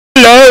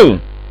Hello!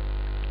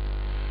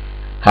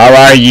 How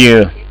are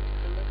you?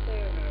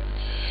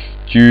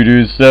 You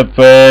do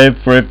survive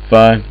for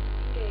fun.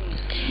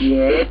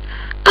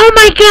 Oh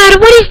my god,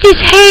 what is this?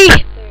 Hey!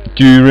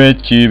 Do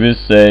retrieve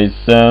say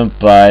some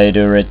by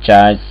the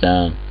retire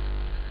some.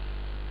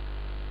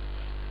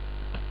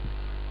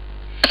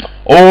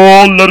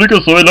 Oh, la que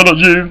soy la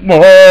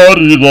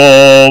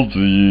marida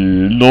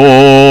de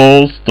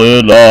los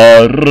de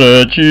la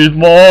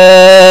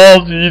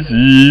rechismas y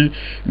si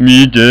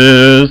mi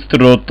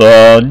destro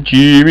tan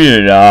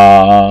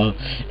chimera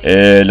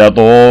el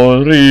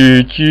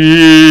adore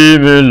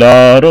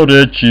chivelaro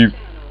de chip.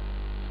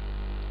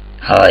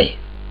 Hi.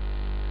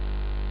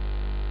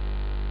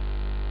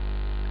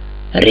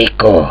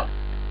 Rico.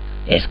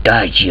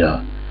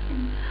 Escacho.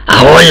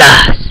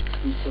 Aholas.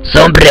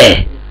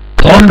 Sombre.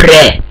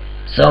 Hombre.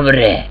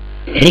 Sobre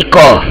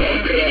Rico,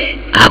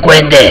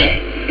 Acuende.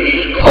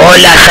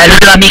 Hola,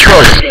 saludos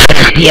amigos.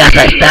 Buenos días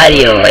a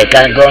estadio,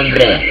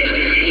 Ecangombre.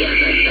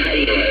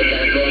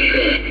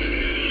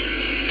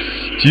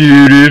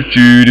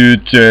 To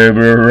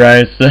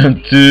terrorize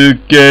and to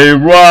get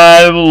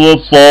rival of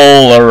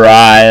all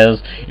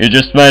arise. It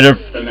just matter.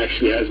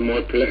 Actually has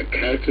more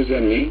characters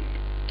than me.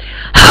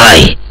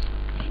 Hi.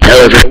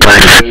 Hello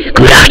everybody.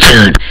 Good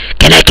afternoon.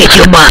 Can I get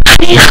your mom,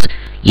 please?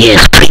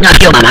 Yes, bring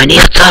up your mom. I need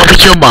to talk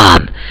with your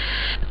mom.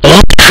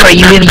 Long before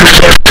you even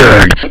use your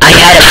turn, I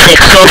had a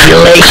sexual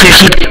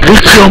relationship with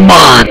your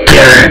mom,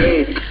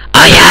 turn.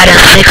 I had a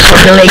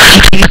sexual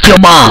relationship with your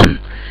mom.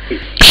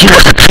 She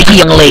was a pretty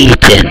young lady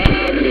then.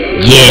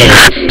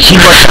 Yes, she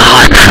was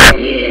hot.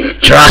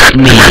 Trust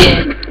me.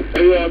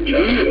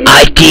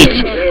 I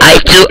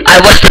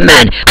was the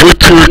man who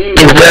took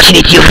the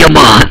virginity of your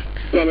mom.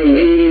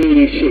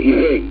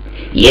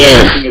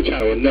 Yes.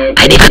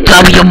 I need to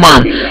tell your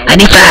mom. I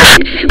need to ask,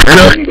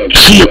 will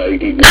she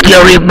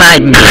still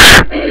remind me?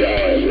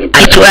 I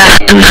need to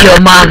ask, does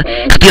your mom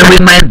still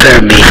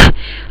remember me?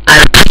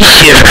 I'm pretty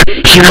sure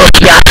she will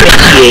be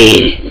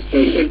appreciated.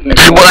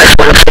 She was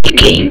what I'm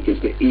thinking.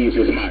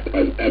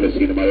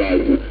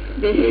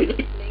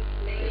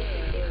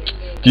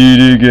 Did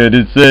you get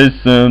to say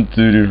something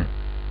to her?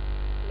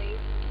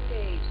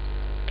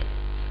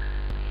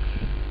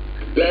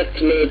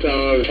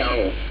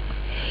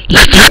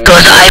 It's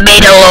because I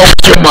made a law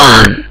with your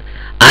mom.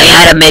 I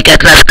had to make a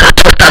class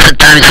couple thousand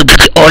times to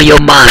put all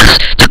your moms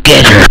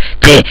together.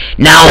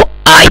 Now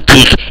I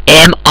think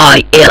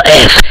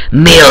MILF,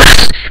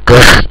 MILFs,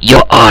 cause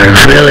you are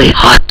really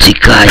hot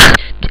guys.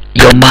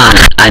 Your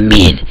moms, I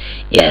mean.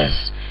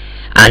 Yes.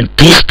 And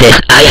these days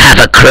I have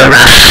a crown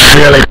of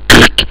really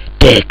big,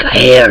 thick,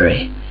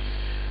 hairy.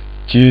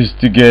 Just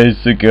to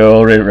get the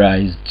girl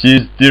rise.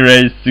 Just to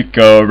raise the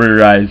girl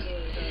rise.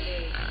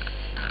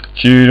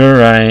 To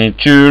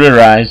the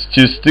rise,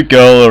 just to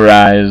go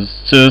rise,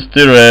 just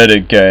to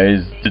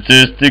eradicate,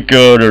 just to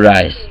go to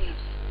rise.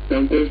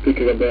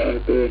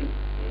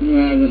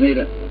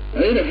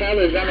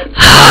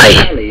 Hi,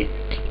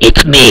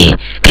 it's me.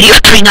 Can you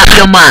bring up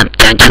your mom?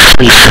 Thank you,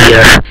 please,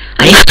 here.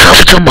 I need to talk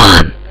with your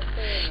mom.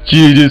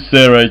 Jesus,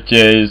 Sarah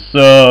J,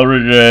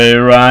 sorry,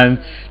 rhyme,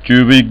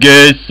 to be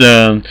gay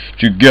some,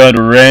 to go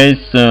to race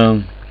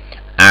some.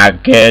 I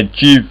get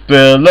cheap,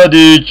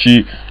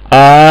 melody.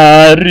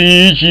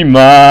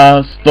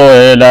 Arichimasto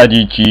e la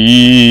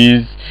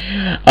dicis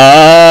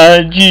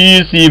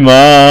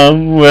Agissima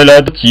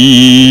quella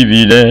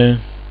civile.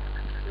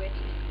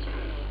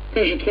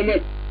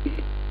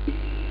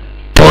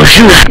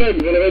 Bonjour.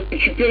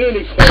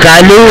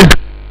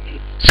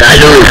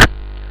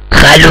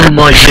 Salut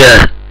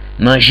monsieur.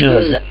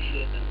 Bonjour.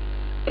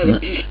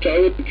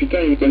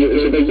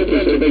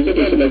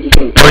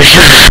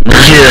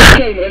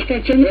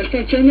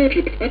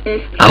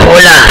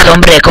 Hola,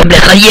 hombre, ¿cómo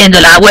está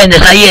yendo la buena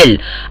Sayel?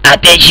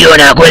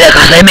 Atención, acuerda el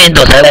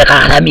casamiento, se ve el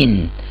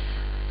casamiento.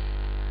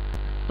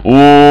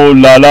 Oh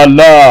la la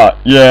la,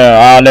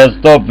 yeah, let's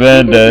stop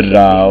it.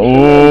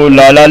 Oh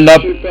la la la.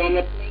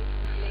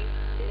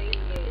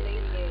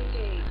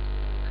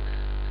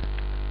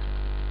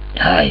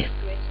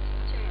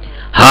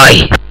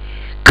 Hi.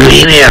 Good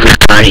evening,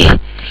 everybody.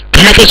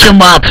 Can I get your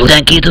mom, please?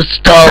 Thank you to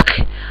talk.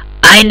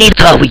 I need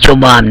to talk with your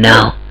mom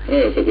now.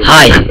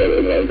 Hi.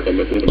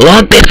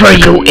 Long before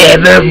you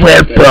ever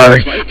were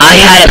born, I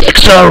had a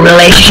sexual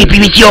relationship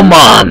with your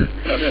mom.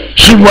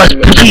 She was a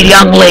pretty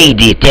young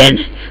lady then,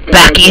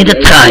 back in the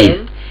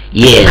time.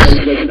 Yes,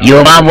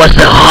 your mom was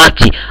a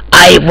hottie.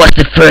 I was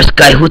the first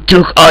guy who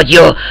took out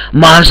your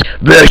mom's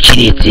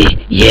virginity.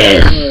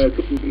 Yes.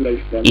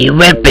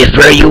 Even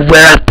before you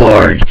were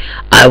born,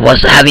 I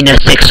was having a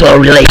sexual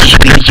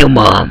relationship with your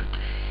mom.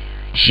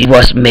 She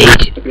was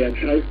made.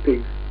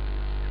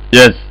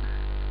 Yes.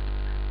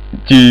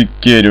 To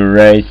get a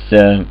race.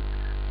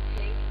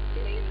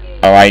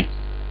 Alright.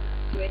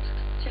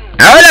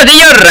 Ahora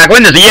señor,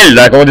 cuéntese él,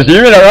 como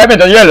decía la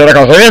realmente él, el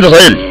reconocimiento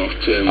es él.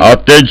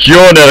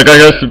 Atención,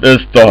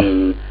 esto.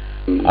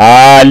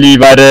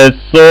 Alivares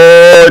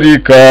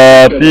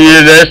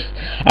Soricopires,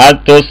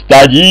 Altos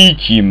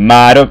Tajichi,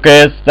 Maro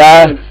que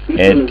está,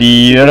 el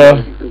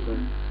tiro.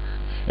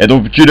 And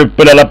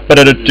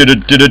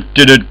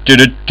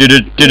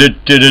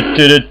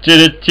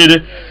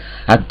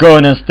I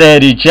got a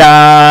steady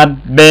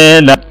job,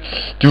 man.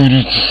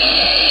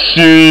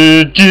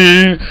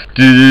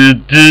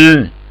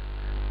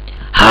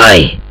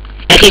 Hi,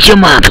 can I get your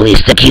mom,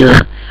 please? Thank you.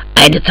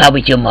 I need to talk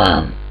with your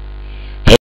mom.